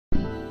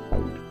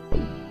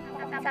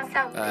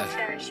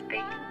Cherish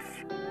beats.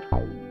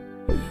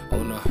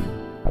 Uno,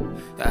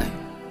 ay,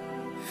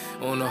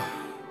 uno,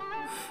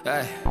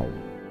 ay.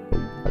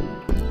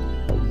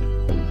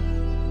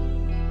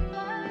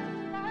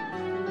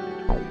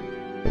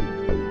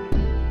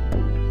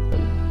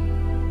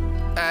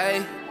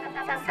 Ay.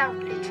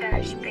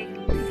 Cherish beats.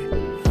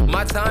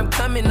 My time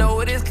coming,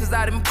 know it is, cause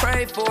I didn't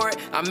pray for it.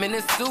 I'm in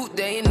a suit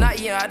day and night,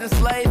 yeah, I done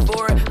slaved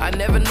for it. I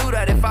never knew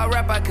that if I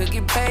rap, I could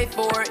get paid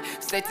for it.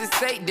 State to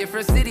state,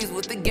 different cities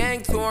with the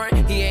gang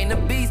touring. He ain't a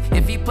beast,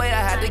 if he play,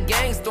 I had the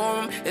gang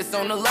storm him. It's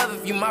on the love,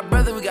 if you my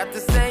brother, we got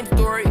the same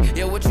story.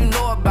 Yeah, what you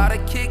know about a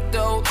kick,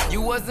 though?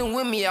 You wasn't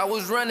with me, I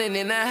was running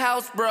in that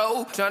house,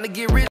 bro. Trying to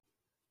get rid.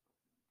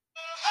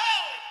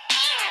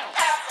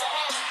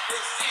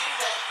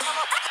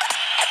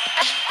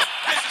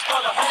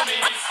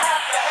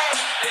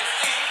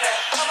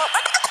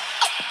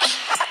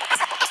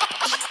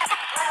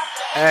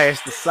 Hey,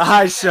 it's the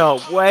sideshow.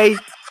 Wait,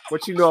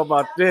 what you know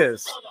about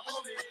this?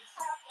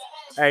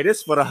 Hey,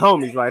 this for the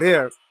homies right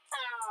here.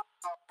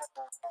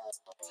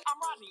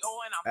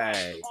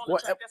 Hey,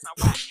 what?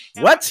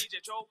 What?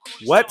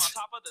 What?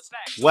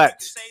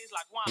 What?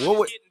 What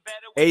was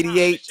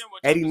 88,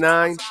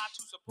 89?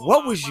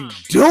 What was you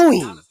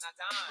doing?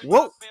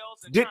 What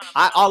did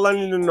all I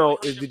need to know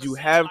is, did you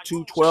have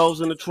 2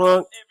 12s in the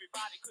trunk?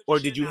 Or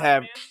did you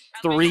have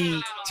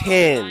 3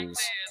 10s?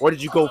 Or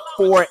did you go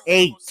 4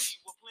 8s?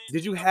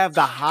 Did you have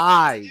the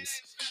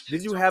highs?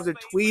 Did you have the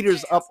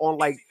tweeters up on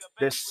like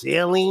the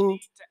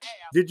ceiling?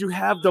 Did you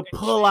have the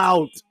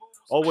pullout?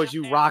 Or was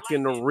you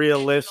rocking the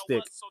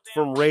realistic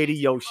from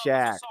Radio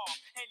Shack?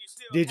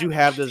 Did you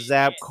have the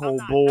Zapco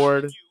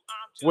board?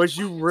 Was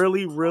you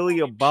really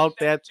about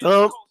that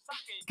thump?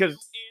 Because,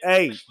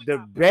 hey, the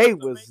Bay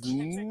was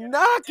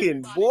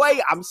knocking, boy.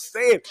 I'm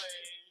saying,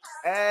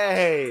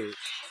 hey,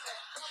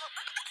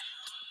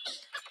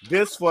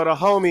 this for the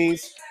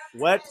homies.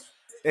 What?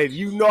 And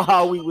you know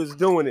how we was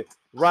doing it.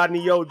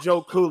 Rodney O,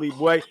 Joe Cooley,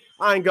 boy.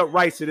 I ain't got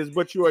rights to this,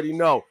 but you already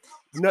know.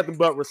 Nothing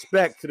but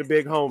respect to the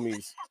big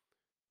homies.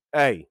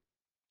 Hey,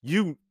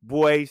 you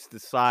boys, the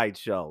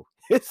sideshow.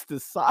 It's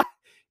the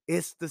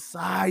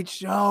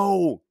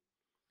sideshow.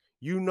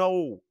 You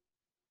know,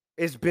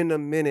 it's been a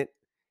minute.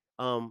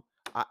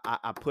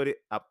 I put it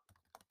up.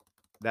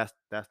 That's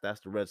the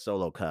red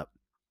Solo cup.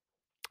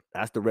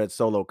 That's the red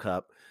Solo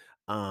cup.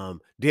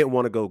 Didn't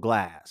want to go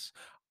glass.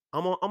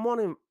 I'm on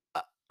him.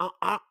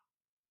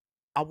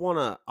 I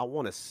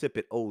wanna sip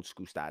it old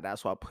school style.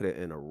 That's why I put it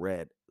in a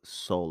red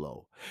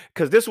Solo.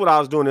 Cause this is what I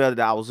was doing the other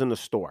day. I was in the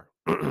store.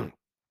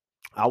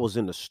 I was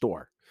in the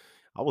store.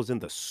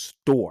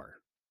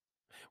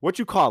 What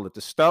you call it? The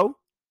stove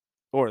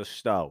or the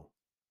stove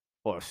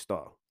or a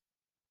stove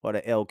or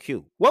the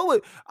LQ? What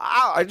would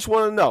I just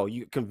want to know?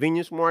 You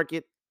convenience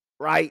market,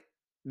 right?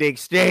 The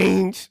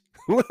exchange,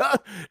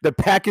 the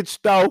package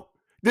store.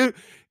 Dude,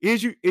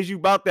 is you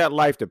about that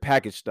life? The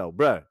package store,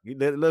 bruh.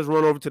 Let's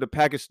run over to the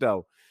package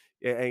store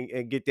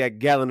and get that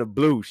gallon of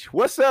blues.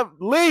 What's up,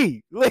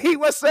 Lee? Lee,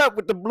 what's up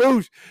with the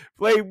blues?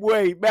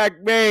 Playboy,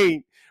 Mac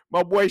Main,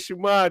 my boy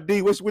Shaman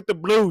D. What's with the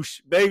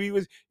blues, baby?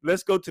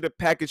 Let's go to the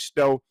package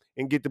store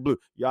and get the blue.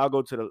 Y'all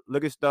go to the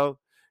liquor store.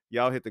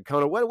 Y'all hit the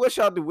counter. What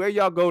y'all do? Where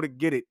y'all go to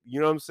get it? You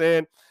know what I'm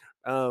saying?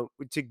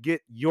 To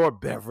get your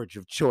beverage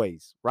of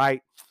choice,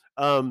 right?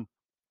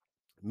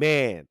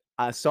 Man,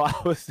 so I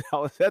was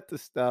at the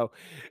store,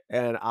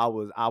 and I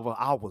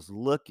was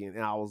looking,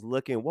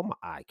 what my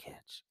eye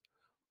catch.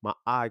 My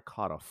eye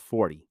caught a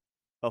 40,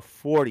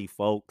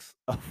 folks,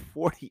 a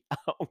 40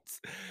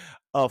 ounce,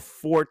 a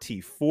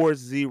 40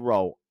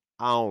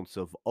 ounce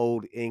of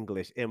Old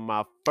English, and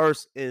my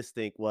first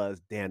instinct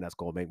was, damn, that's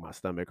gonna make my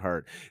stomach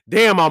hurt.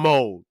 Damn, I'm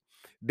old.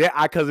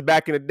 Because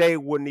back in the day,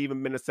 it wouldn't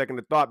even been a second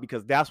of thought,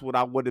 because that's what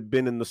I would have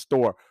been in the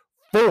store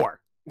for.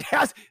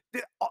 That's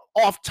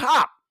off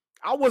top.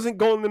 I wasn't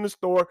going in the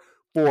store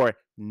for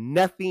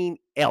nothing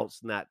else,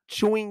 not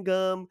chewing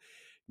gum,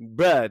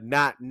 bruh,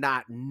 not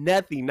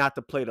nothing, not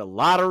to play the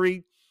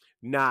lottery,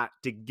 not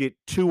to get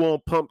 2 on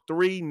pump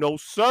 3. No,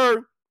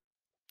 sir.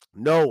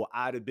 No,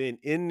 I'd have been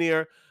in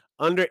there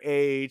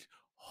underage,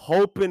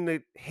 hoping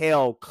that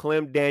hell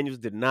Clem Daniels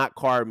did not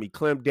card me.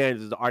 Clem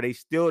Daniels, are they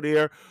still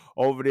there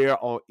over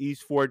there on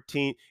East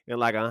 14th and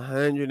like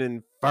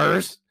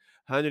 101st,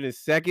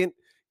 102nd?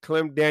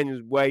 Clem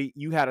Daniels, way,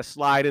 you had to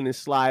slide in and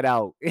slide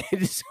out.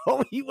 And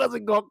so he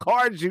wasn't going to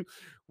card you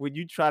when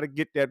you try to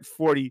get that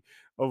 40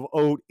 of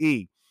Old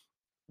E.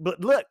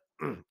 But look,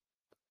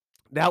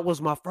 that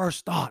was my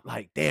first thought.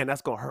 Like, damn,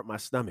 that's going to hurt my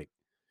stomach.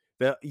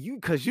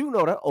 Because you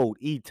know that Old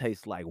E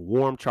tastes like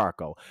warm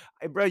charcoal.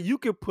 Hey, bro, you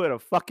could put a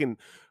fucking,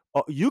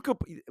 you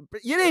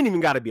ain't even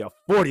got to be a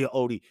 40 of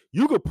Old E.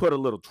 You could put a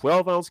little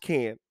 12-ounce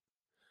can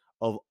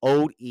of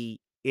Old E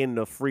in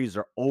the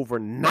freezer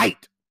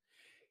overnight.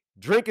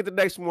 Drink it the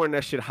next morning,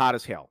 that shit hot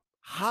as hell.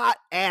 Hot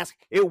ass.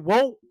 It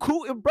won't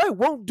cool it, bro. It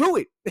won't do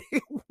it.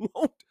 It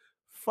won't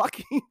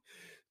fucking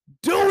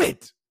do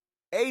it.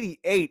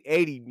 88,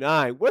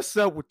 89. What's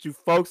up with you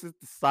folks? It's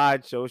the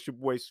sideshow. It's your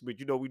boy Smith.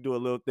 You know we do a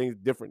little things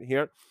different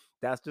here.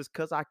 That's just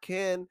because I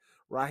can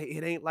right?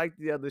 It ain't like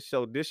the other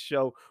show. This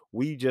show,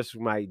 we just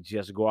might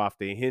just go off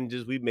the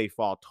hinges. We may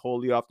fall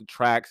totally off the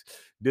tracks,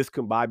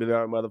 discombobulate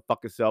our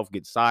motherfucking self,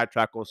 get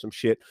sidetracked on some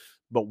shit.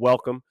 But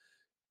welcome.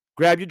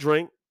 Grab your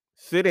drink,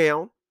 sit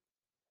down.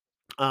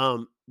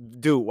 Um,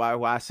 Dude, why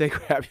I say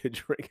grab your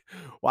drink?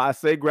 Why I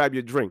say grab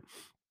your drink?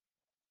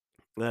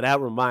 Now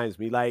that reminds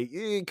me, like,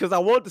 because I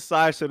want the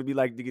side show to be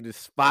like, nigga, this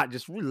spot,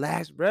 just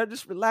relax, bro.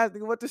 Just relax,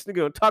 nigga. What this nigga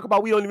gonna talk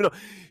about? We don't even know.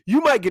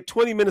 You might get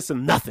 20 minutes of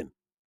nothing.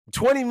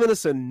 20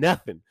 minutes of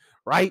nothing,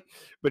 right?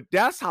 But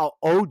that's how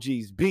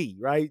OGs be,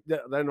 right?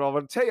 I'm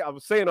gonna tell you, I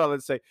was saying all that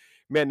to say,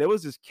 man, there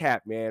was this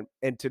cat, man,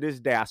 and to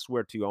this day, I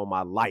swear to you, on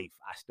my life,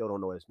 I still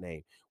don't know his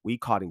name. We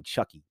called him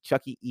Chucky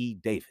E.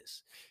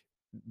 Davis.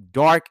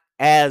 Dark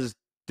as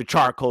the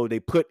charcoal they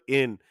put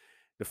in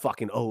the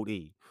fucking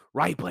OD,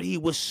 right? But he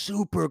was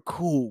super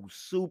cool,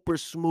 super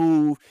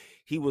smooth.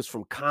 He was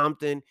from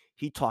Compton.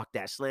 He talked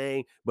that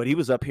slang, but he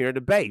was up here in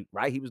the Bay,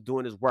 right? He was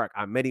doing his work.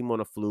 I met him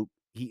on a fluke.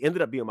 He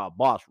ended up being my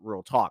boss,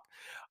 real talk.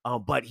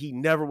 But he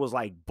never was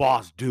like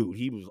boss dude.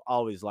 He was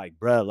always like,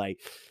 bruh, like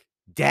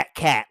that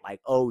cat,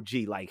 like OG,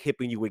 like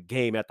hipping you with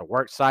game at the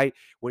work site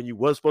when you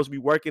was supposed to be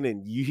working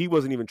and he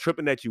wasn't even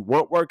tripping that you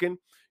weren't working.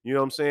 You know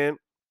what I'm saying?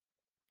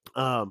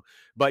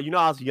 But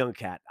I was a young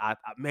cat.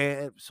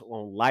 Man, so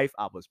on life,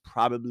 I was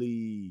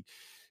probably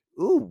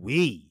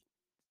we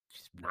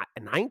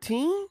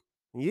 19.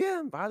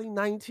 Yeah, probably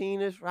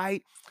 19 is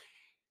right.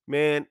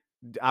 Man,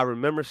 I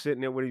remember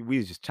sitting there when we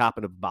was just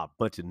chopping up about a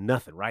bunch of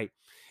nothing, right?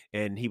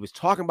 And he was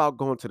talking about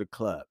going to the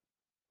club.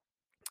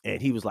 And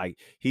he was like,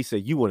 he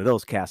said, "You one of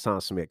those cats, huh,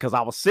 Smith?" Because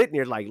I was sitting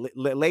there like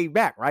laid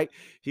back, right?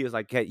 He was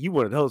like, "Cat, you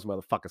one of those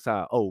motherfuckers,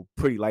 huh? Oh,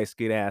 pretty light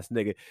skinned ass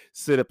nigga,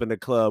 sit up in the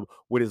club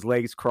with his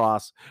legs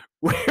crossed,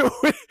 with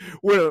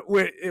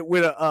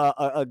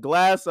a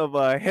glass of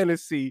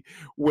Hennessy,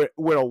 with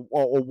a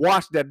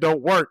watch that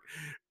don't work.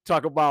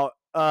 Talk about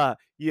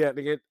yeah,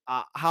 nigga,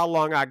 how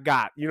long I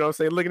got? You know what I'm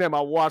saying? Looking at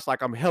my watch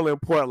like I'm hella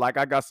important, like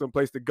I got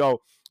someplace to go.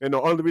 And the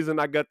only reason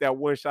I got that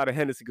one shot of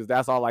Hennessy because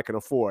that's all I can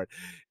afford."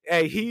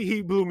 Hey,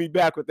 he blew me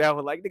back with that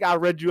one. Like, nigga, I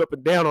read you up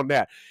and down on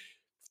that.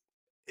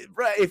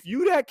 Bruh, if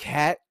you that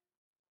cat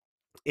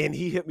and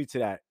he hit me to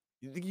that,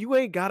 you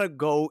ain't gotta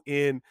go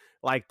in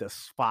like the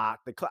spot.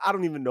 I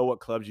don't even know what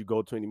clubs you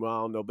go to anymore.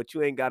 I don't know, but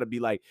you ain't gotta be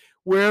like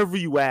wherever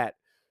you at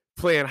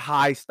playing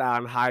high style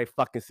and high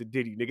fucking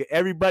sedity, nigga.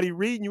 Everybody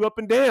reading you up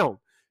and down.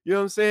 You know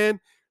what I'm saying?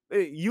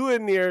 You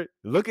in there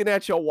looking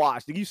at your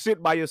watch. You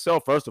sit by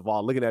yourself, first of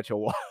all, looking at your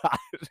watch,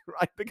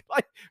 right?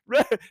 Like,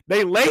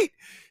 they late.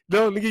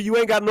 No, nigga, you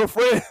ain't got no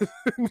friends.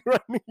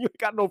 Right? You ain't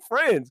got no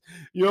friends.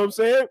 You know what I'm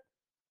saying?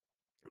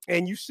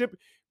 And you sip,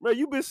 bro,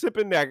 you been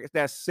sipping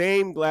that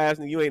same glass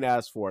and you ain't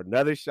asked for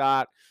another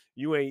shot.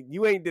 You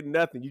ain't did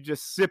nothing. You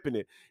just sipping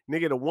it.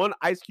 Nigga, the one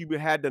ice cube you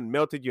had done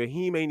melted. Your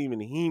heme ain't even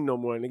heme no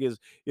more. Nigga,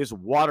 it's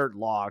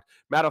waterlogged.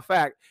 Matter of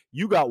fact,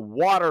 you got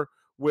water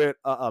with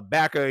a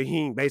back of a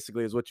heme,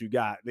 basically, is what you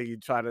got.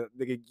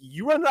 Nigga,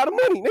 you run out of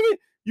money, nigga.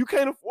 You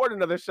can't afford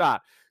another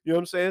shot. You know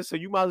what I'm saying? So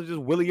you might as well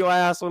just willy your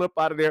ass on up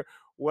out of there.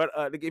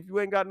 Nigga, if you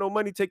ain't got no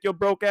money, take your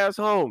broke ass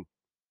home.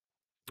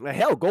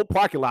 Hell, go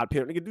parking lot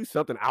pimp. Nigga, do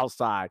something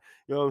outside.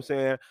 You know what I'm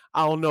saying?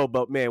 I don't know,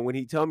 but man, when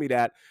he tell me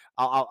that,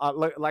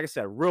 like I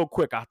said, real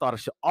quick, I thought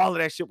of all of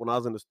that shit when I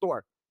was in the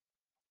store,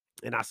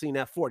 and I seen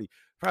that 40.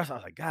 First, I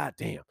was like, God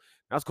damn,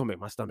 that's gonna make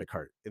my stomach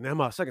hurt. And then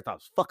my second thought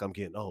was, fuck, I'm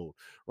getting old,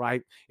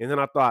 right? And then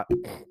I thought,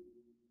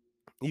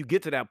 you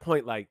get to that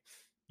point, like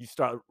you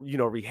start,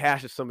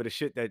 rehashing some of the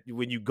shit that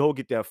when you go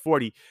get that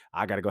 40,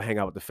 I gotta go hang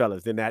out with the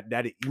fellas. Then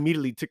that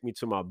immediately took me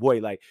to my boy,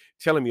 like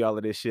telling me all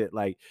of this shit.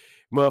 Like,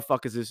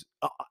 motherfuckers is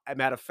a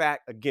matter of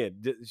fact, again,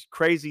 it's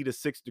crazy the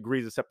 6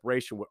 degrees of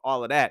separation with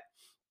all of that.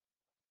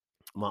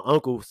 My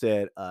uncle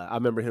said, I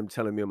remember him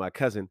telling me and my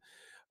cousin,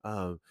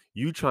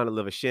 you trying to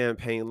live a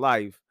champagne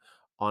life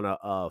on a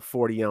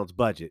 40-ounce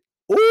budget.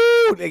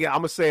 Ooh, nigga, I'm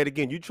gonna say it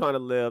again. You trying to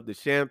live the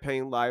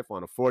champagne life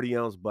on a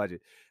 40-ounce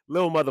budget.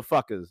 Little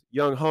motherfuckers,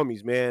 young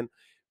homies, man.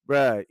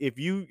 Bruh, if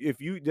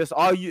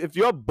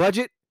your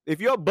budget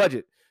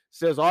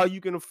says all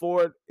you can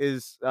afford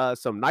is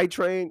some night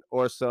train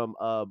or some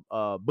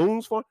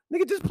booms for,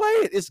 nigga, just play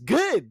it. It's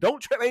good.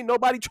 Don't trip. Ain't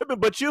nobody tripping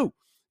but you.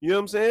 You know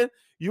what I'm saying?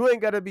 You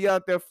ain't gotta be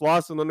out there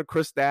flossing on the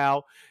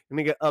Cristal,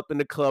 nigga, up in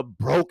the club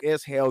broke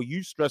as hell.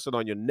 You stressing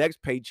on your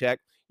next paycheck.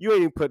 You ain't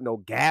even putting no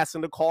gas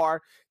in the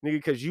car, nigga,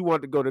 because you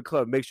want to go to the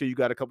club. Make sure you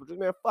got a couple drinks.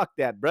 Man, fuck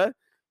that, bruh.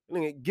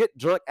 Nigga, get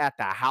drunk at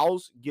the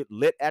house, get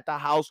lit at the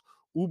house,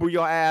 Uber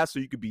your ass so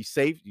you could be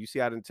safe. You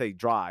see, I didn't take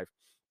drive,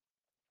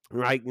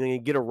 right?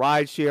 Nigga, get a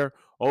ride share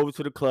over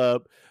to the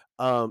club,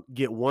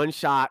 get one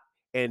shot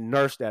and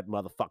nurse that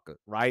motherfucker,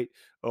 right?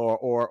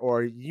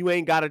 Or you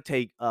ain't gotta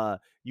take Bellevue,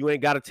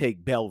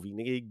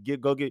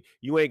 nigga.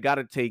 You ain't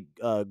gotta take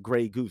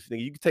Grey Goose,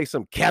 nigga. You can take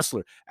some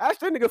Kessler. Ask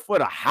that nigga for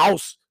the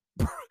house.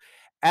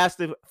 Ask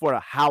him for the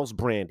house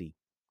brandy.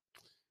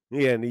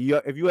 Yeah, and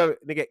if you ever,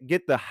 nigga,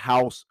 get the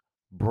house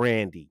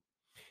brandy.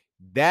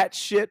 That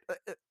shit.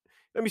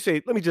 Let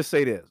me just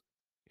say this.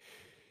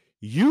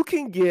 You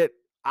can get.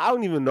 I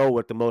don't even know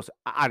what the most.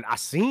 I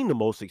seen the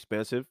most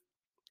expensive.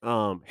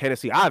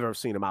 Hennessy I've ever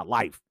seen in my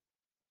life.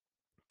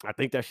 I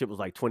think that shit was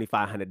like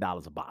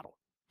 $2,500 a bottle.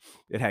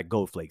 It had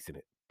gold flakes in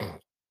it.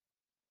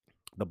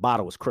 The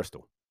bottle was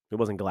crystal. It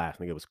wasn't glass,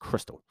 nigga. It was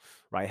crystal,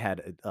 right? It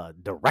had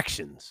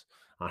directions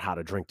on how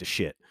to drink the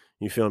shit.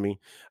 You feel me?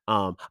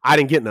 I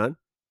didn't get none.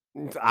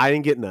 You know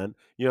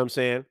what I'm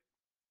saying?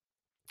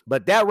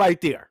 But that right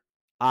there,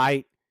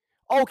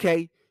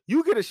 okay,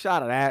 you get a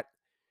shot of that.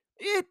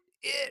 It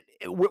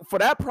for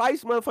that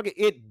price, motherfucker,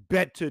 it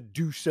better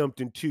do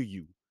something to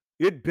you.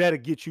 It better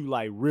get you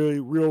like really,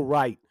 real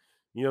right.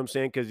 You know what I'm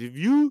saying?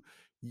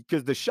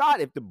 Because the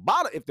shot, if the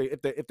bottle, if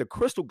the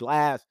crystal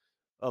glass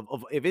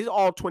of if it's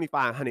all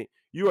 2,500,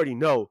 you already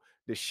know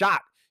the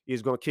shot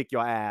is gonna kick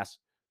your ass.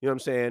 You know what I'm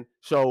saying?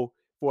 So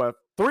for a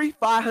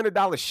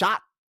 $500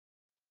 shot,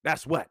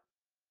 that's what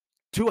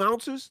 2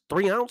 ounces,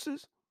 3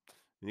 ounces.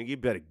 You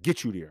better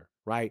get you there,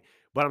 right?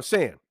 But I'm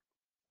saying,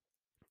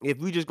 if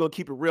we just gonna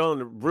keep it real in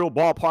the real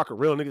ballpark of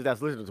real niggas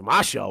that's listening to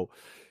my show,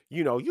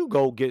 you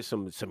go get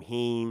some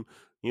heme,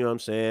 you know what I'm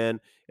saying?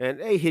 And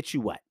they hit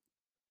you what?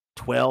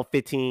 $12,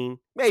 $15,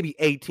 maybe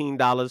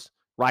 $18,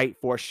 right?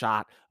 For a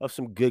shot of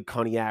some good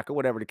cognac or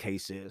whatever the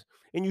case is.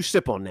 And you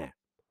sip on that,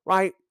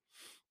 right?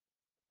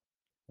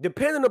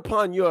 Depending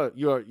upon your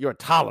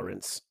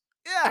tolerance,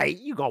 yeah,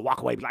 you gonna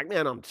walk away be like,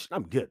 man, I'm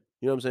good.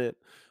 You know what I'm saying?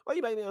 Or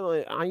you might be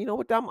like, you know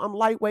what? I'm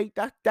lightweight.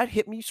 That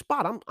hit me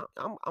spot.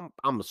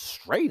 I'm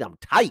straight. I'm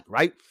tight,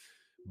 right?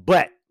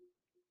 But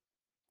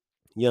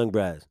young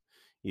brothers,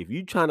 if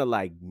you trying to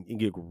like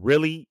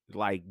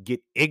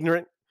get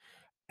ignorant,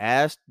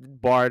 ask the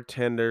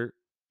bartender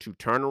to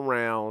turn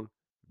around,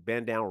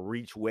 bend down,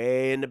 reach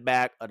way in the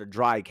back of the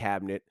dry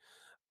cabinet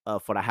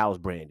for the house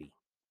brandy.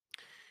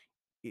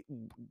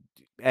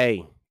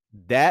 Hey,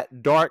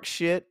 that dark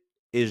shit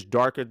is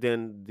darker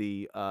than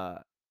the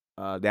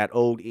that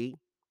old E.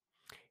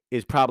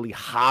 Is probably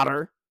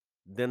hotter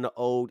than the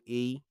old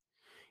E.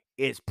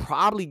 It's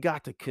probably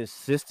got the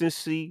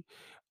consistency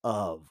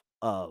of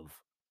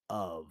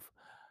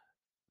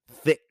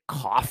thick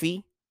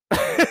coffee,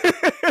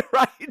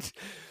 right?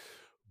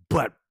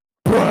 But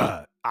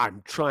bruh,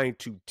 I'm trying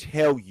to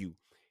tell you,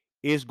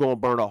 it's gonna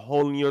burn a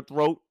hole in your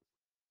throat.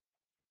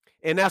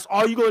 And that's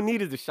all you're gonna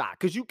need is a shot.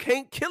 Because you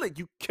can't kill it.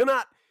 You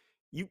cannot,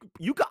 you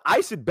can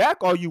ice it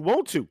back all you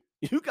want to.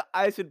 You can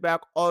ice it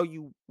back all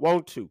you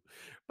want to.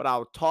 But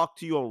I'll talk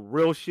to you on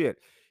real shit.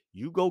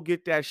 You go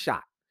get that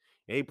shot.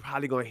 They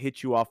probably gonna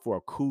hit you off for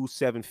a cool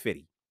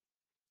 $750.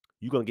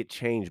 You're gonna get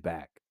change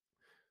back.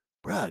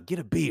 Bruh, get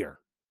a beer.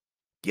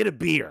 Get a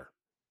beer.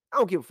 I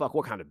don't give a fuck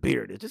what kind of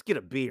beer it is. Just get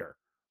a beer,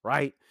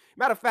 right?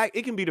 Matter of fact,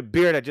 it can be the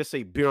beer that just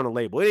say beer on the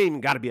label. It ain't even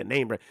got to be a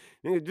name brand.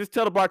 Just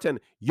tell the bartender,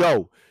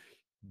 yo,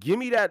 give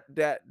me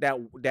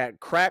that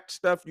cracked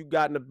stuff you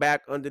got in the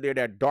back under there,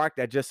 that dark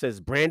that just says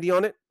brandy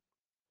on it,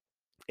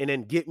 and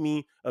then get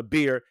me a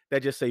beer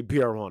that just say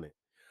beer on it.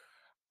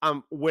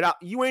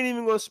 You ain't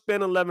even gonna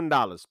spend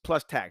 $11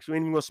 plus tax. You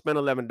ain't even gonna spend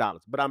 $11.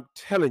 But I'm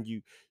telling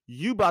you,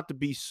 you about to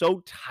be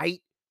so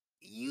tight,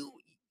 you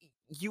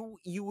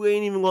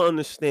ain't even gonna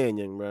understand,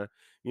 young man.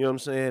 You know what I'm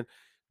saying?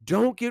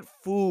 Don't get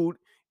fooled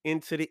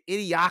into the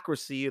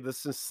idiocracy of the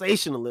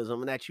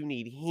sensationalism that you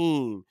need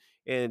heme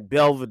and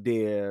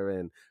Belvedere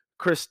and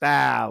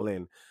Cristal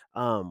and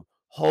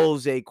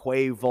Jose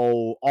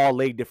Cuervo,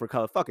 all 8 different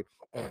colors. Fuck it.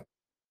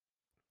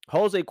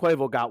 Jose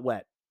Cuervo got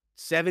what?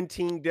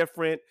 17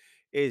 different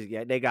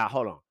they got,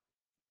 hold on.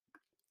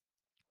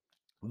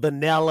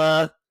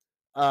 Vanilla,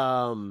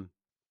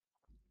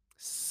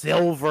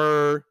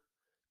 silver,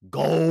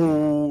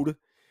 gold.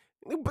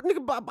 But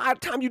nigga, by the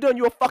time you done,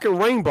 you're a fucking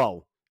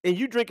rainbow. And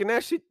you drinking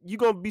that shit, you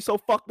gonna be so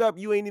fucked up,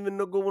 you ain't even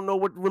gonna know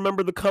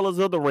remember the colors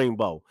of the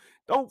rainbow.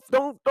 Don't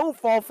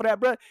fall for that,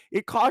 bro.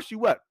 It costs you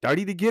what?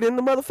 30 to get in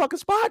the motherfucking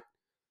spot?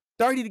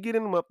 30 to get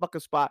in the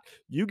motherfucking spot.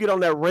 You get on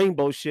that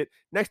rainbow shit.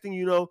 Next thing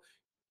you know,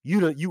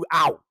 you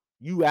out.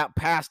 You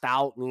passed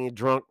out and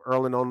drunk,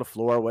 earling on the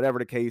floor, whatever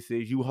the case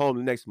is. You home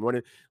the next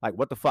morning, like,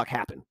 what the fuck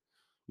happened?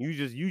 You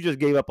just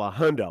gave up a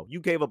hundo. You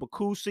gave up a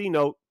cool C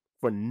note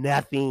for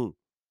nothing.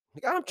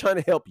 I'm trying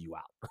to help you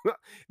out.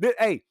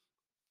 Hey,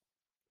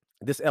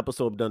 this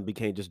episode done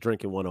became just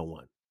drinking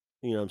 101.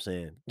 You know what I'm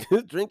saying?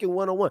 Drinking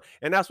 101.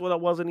 And that's what I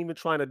wasn't even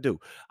trying to do.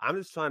 I'm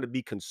just trying to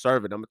be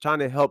conservative. I'm trying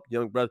to help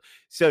young brothers.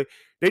 So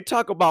they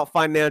talk about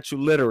financial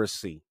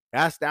literacy.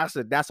 That's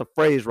a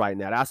phrase right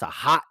now. That's a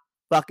hot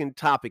fucking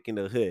topic in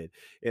the hood.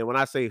 And when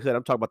I say hood,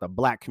 I'm talking about the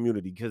black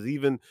community, because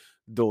even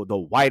the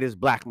whitest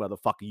black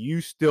motherfucker,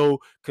 you still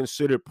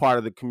considered part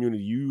of the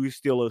community. You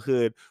still a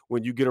hood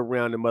when you get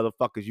around the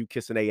motherfuckers you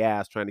kissing their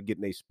ass trying to get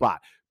in their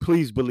spot.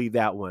 Please believe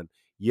that one.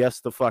 Yes,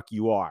 the fuck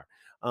you are.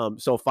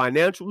 So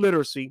financial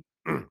literacy,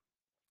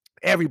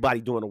 everybody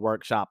doing a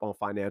workshop on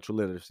financial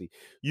literacy.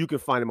 You can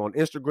find them on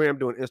Instagram,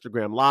 doing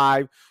Instagram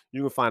Live.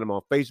 You can find them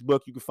on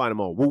Facebook. You can find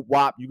them on Whoop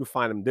Wop. You can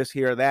find them this,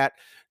 here, that.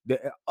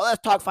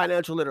 Let's talk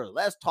financial literacy.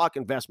 Let's talk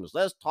investments.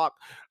 Let's talk,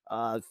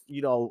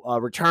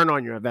 return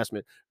on your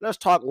investment. Let's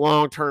talk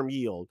long-term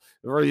yield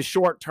or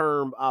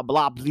short-term blah,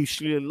 blah, blah.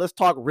 Let's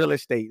talk real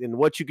estate and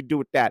what you can do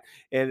with that.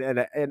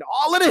 And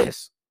all of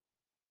this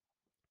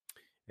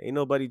Ain't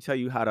nobody tell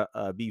you how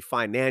to be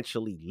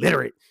financially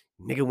literate,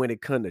 nigga, when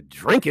it come to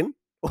drinking.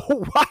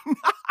 Why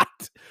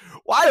not?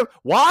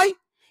 Why?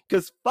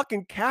 Because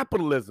fucking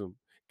capitalism,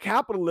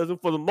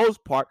 for the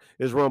most part,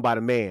 is run by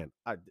the man.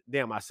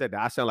 Damn, I said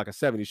that. I sound like a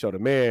 70s show. The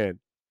man.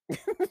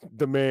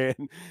 The man.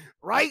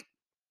 Right?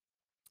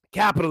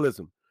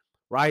 Capitalism.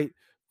 Right?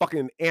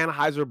 Fucking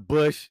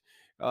Anheuser-Busch,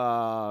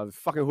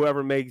 fucking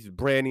whoever makes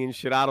brandy and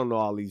shit. I don't know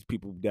all these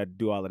people that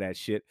do all of that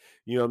shit.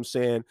 You know what I'm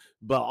saying?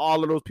 But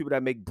all of those people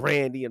that make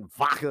brandy and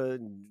vodka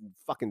and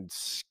fucking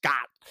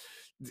Scott,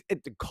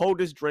 the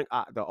coldest drink,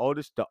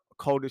 the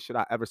coldest shit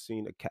I ever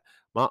seen.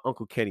 My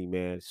Uncle Kenny,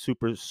 man,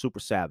 super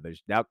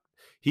savage. Now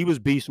he was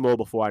beast mode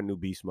before I knew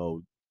beast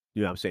mode.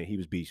 You know what I'm saying? He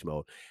was beast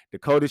mode. The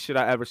coldest shit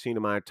I ever seen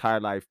in my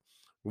entire life.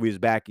 We was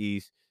back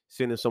east,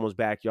 sitting in someone's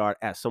backyard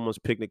at someone's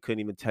picnic.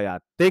 Couldn't even tell you. I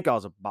think I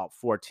was about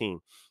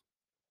 14.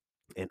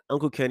 And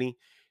Uncle Kenny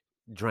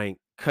drank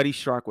Cutty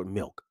Shark with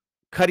milk.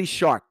 Cutty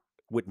Shark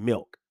with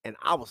milk. And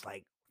I was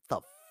like,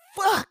 the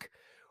fuck?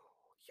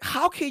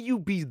 How can you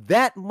be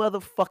that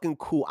motherfucking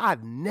cool?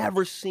 I've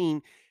never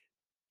seen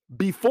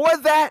before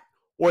that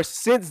or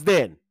since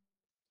then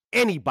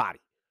anybody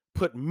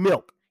put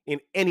milk in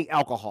any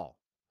alcohol.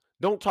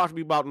 Don't talk to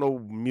me about no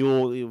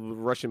mule,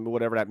 Russian,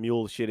 whatever that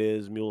mule shit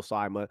is, mule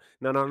sima.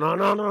 No.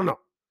 I'm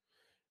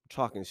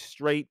talking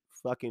straight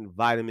fucking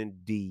vitamin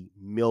D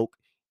milk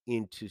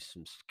into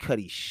some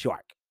Cutty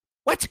Shark.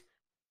 What?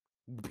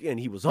 And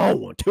he was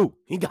on one too.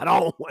 He got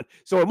on one.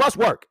 So it must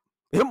work.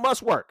 It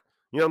must work.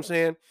 You know what I'm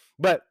saying?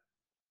 But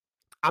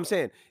I'm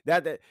saying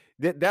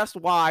that's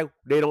why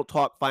they don't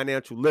talk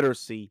financial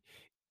literacy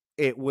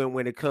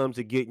when it comes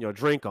to getting your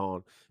drink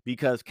on,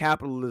 because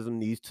capitalism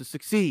needs to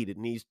succeed. It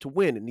needs to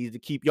win. It needs to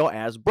keep your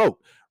ass broke,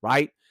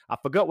 right? I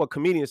forgot what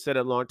comedian said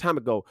a long time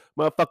ago.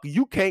 Motherfucker,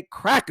 you can't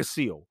crack a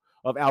seal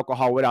of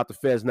alcohol without the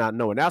feds not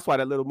knowing. That's why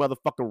that little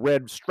motherfucking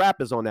red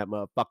strap is on that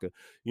motherfucker.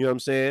 You know what I'm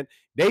saying?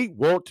 They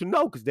want to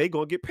know because they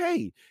gonna get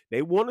paid.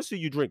 They want to see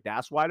you drink.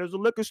 That's why there's a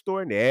liquor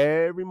store in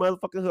every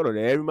motherfucking hood or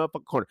every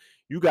motherfucking corner.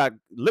 You got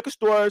liquor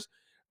stores,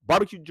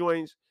 barbecue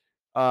joints,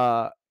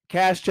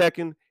 cash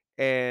checking,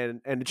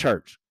 and the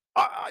church.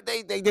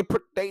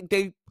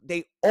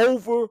 They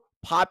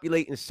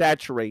overpopulate and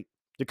saturate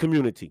the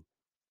community.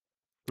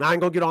 I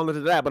ain't gonna get on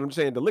into that, but I'm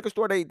saying the liquor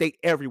store, they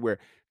everywhere.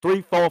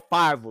 3, 4,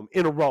 5 of them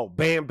in a row.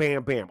 Bam,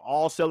 bam, bam.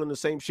 All selling the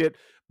same shit,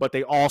 but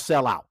they all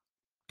sell out.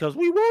 Because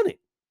we want it,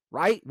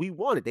 right? We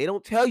want it. They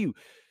don't tell you,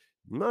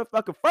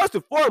 motherfucker, first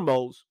and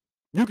foremost,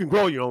 you can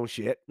grow your own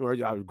shit. Or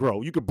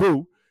grow. You can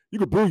brew. You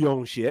can brew your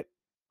own shit.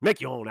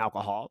 Make your own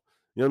alcohol.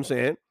 You know what I'm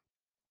saying?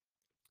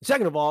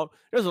 Second of all,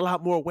 there's a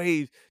lot more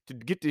ways to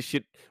get this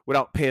shit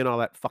without paying all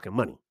that fucking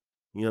money.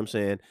 You know what I'm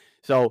saying?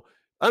 So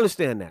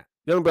understand that.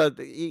 Young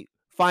brother,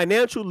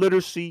 financial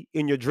literacy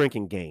in your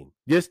drinking game.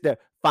 Just the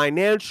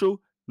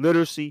financial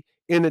literacy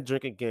in the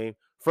drinking game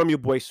from your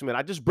boy Smith.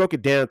 I just broke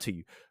it down to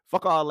you.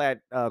 Fuck all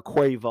that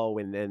Quavo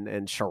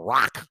and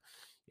Ciroc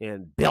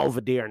and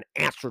Belvedere and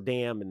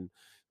Amsterdam and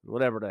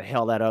whatever the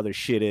hell that other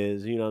shit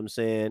is. You know what I'm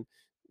saying?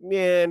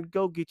 Man,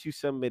 go get you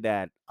some of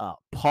that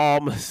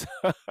Paul Masson.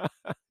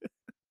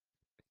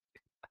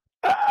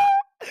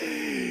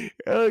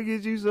 I'll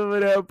get you some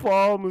of that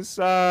Paul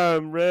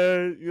Masson,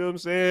 man. You know what I'm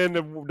saying?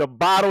 The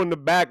bottle in the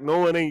back, no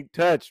one ain't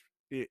touched.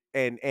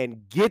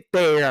 And get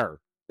there.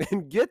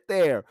 And get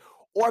there.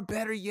 Or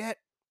better yet,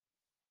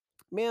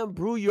 man,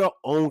 brew your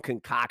own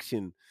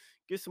concoction.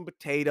 Get some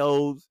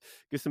potatoes,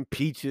 get some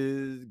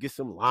peaches, get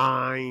some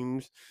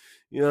limes.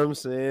 You know what I'm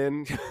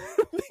saying?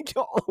 Make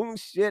your own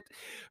shit.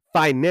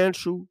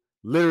 Financial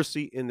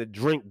literacy in the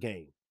drink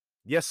game.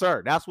 Yes,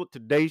 sir. That's what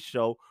today's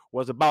show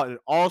was about. It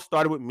all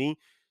started with me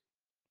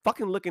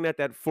fucking looking at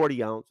that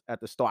 40 ounce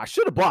at the store. I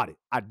should have bought it.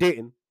 I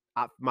didn't.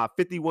 My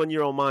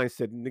 51-year-old mind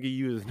said,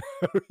 nigga,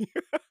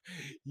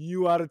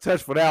 you out of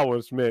touch for that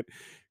one, Smith.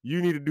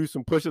 You need to do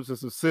some push-ups and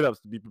some sit-ups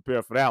to be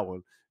prepared for that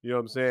one. You know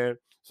what I'm saying?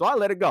 So I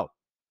let it go.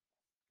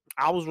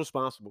 I was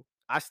responsible.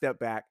 I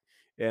stepped back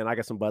and I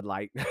got some Bud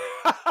Light.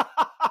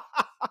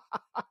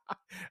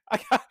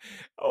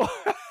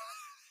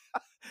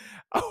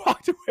 I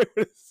walked away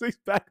with a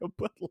 6-pack of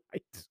Bud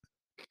Light.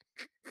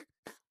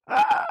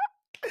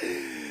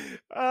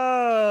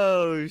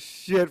 Oh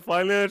shit!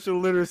 Financial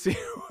literacy.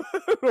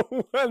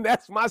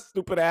 That's my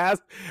stupid ass.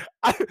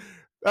 I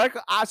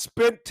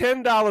spent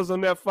 $10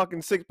 on that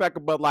fucking 6-pack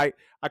of Bud Light.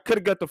 I could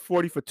have got the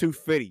 40 for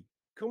 $2.50.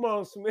 Come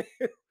on, Smith.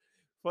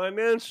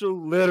 Financial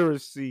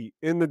literacy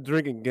in the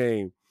drinking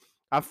game.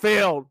 I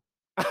failed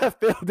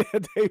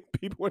that day,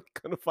 people, when it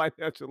comes to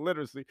financial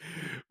literacy.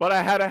 But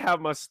I had to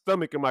have my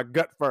stomach and my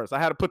gut first. I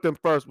had to put them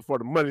first before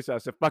the money. So I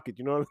said, fuck it.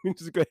 You know what I mean?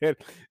 Just go ahead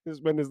and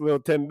spend this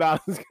little $10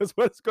 because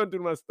what it's going to do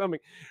to my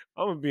stomach,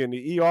 I'm going to be in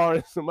the ER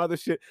and some other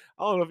shit.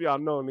 I don't know if y'all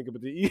know, nigga,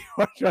 but the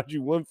ER charge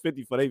you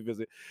 $150 for their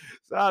visit.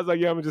 So I was like,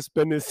 yeah, I'm going to just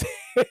spend this.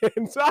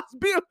 And so I was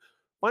being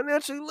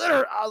financially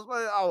literate. I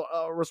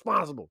was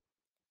responsible.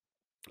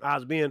 I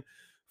was being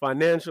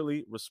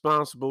financially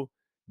responsible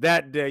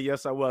that day.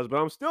 Yes, I was, but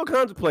I'm still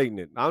contemplating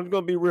it. I'm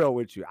going to be real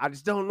with you. I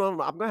just don't know.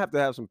 I'm going to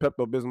have some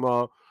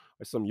Pepto-Bismol or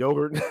some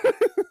yogurt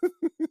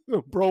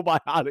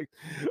probiotics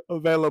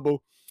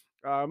available.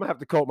 I'm gonna have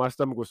to coat my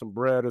stomach with some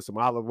bread or some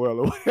olive oil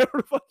or whatever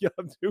the fuck y'all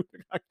do.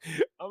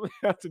 I'm gonna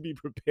have to be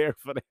prepared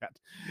for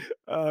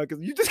that.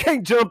 Because you just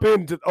can't jump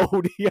into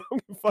OD. I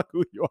don't give a fuck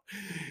who you are.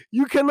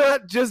 You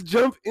cannot just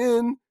jump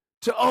in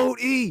to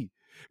OD.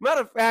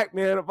 Matter of fact,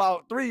 man,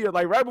 about 3 years,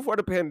 like right before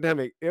the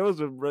pandemic, it was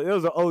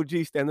an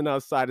OG standing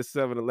outside of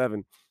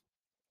 7-Eleven.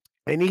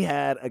 And he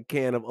had a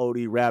can of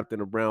OD wrapped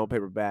in a brown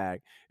paper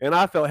bag. And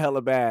I felt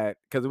hella bad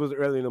because it was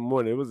early in the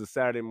morning. It was a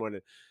Saturday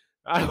morning.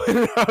 I went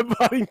and I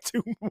bought him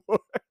 2 more.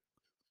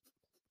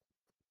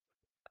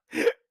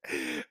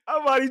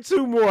 I bought him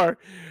 2 more.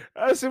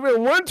 I said,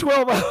 man,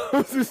 112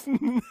 ounces is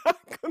not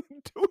going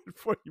to do it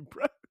for you,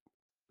 bro.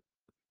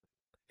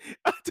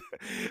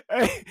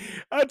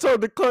 I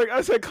told the clerk,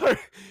 I said, clerk,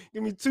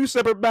 give me 2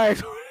 separate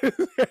bags.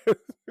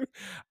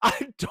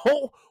 I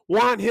don't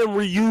want him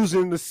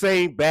reusing the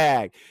same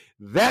bag.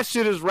 That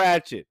shit is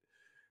ratchet.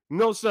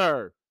 No,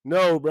 sir.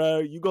 No, bro.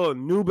 You go a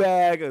new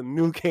bag, a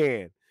new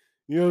can.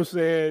 You know what I'm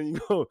saying? You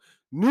go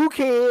new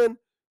can,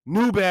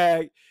 new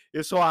bag.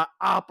 It's so I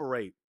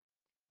operate.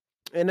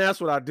 And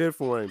that's what I did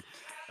for him.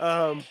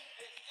 I'm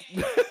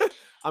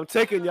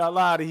taking y'all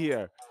out of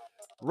here.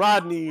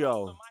 Rodney,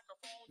 yo.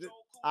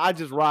 I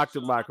just rocked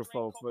the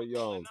microphone for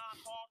y'all.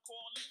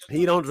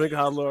 He don't drink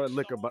hot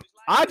liquor, but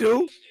I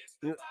do.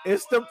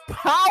 It's the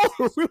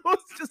power we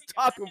was just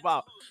talking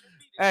about.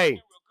 Hey,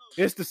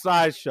 it's the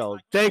Sideshow.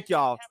 Thank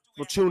y'all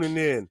for tuning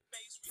in.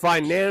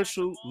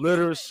 Financial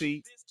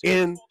literacy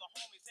in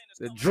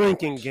the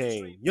drinking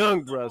game.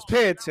 Young brothers,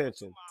 pay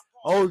attention.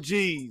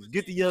 OGs,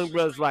 get the young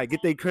brothers right.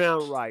 Get their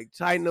crown right.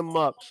 Tighten them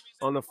up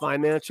on the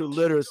financial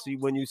literacy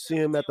when you see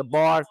them at the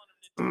bar.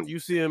 You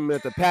see them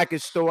at the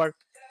package store.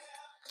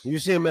 You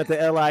see them at the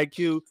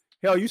LIQ.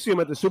 Hell, you see them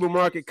at the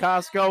supermarket,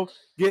 Costco.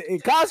 Get in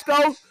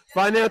Costco,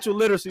 financial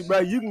literacy, bro.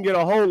 You can get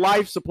a whole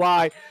life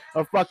supply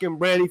of fucking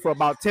brandy for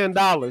about $10.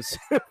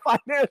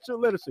 Financial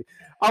literacy.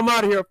 I'm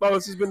out of here, folks.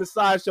 This has been the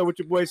Sideshow with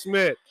your boy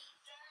Smith.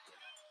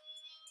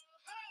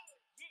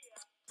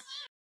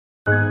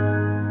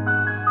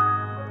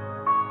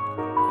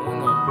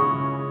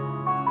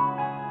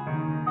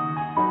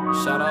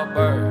 Shout out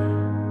Bird.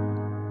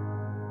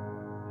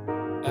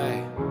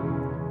 Hey.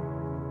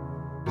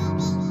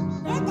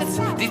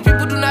 These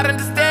people do not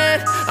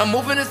understand. I'm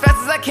moving as fast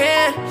as I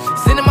can,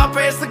 sending my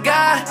prayers to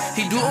God.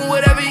 He doing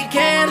whatever he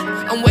can.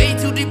 I'm way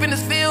too deep in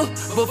this field,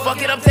 but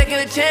fuck it, I'm taking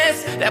a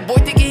chance. That boy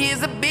thinking he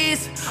is a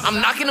beast, I'm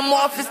knocking him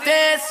off his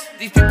stance.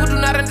 These people do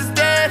not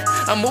understand.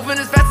 I'm moving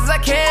as fast as I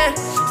can,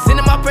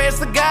 sending my prayers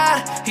to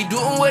God. He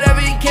doing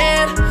whatever he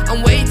can.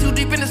 I'm way too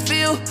deep in this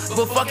field,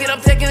 but fuck it, I'm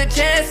taking a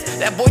chance.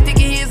 That boy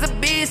thinking he is a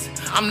beast,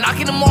 I'm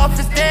knocking him off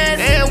his stance.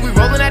 And we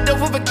rolling that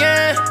dope up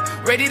again,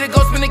 ready to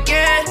go spin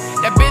again.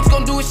 That bitch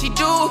gon' do what she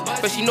do,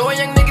 but she know a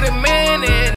young nigga the man. And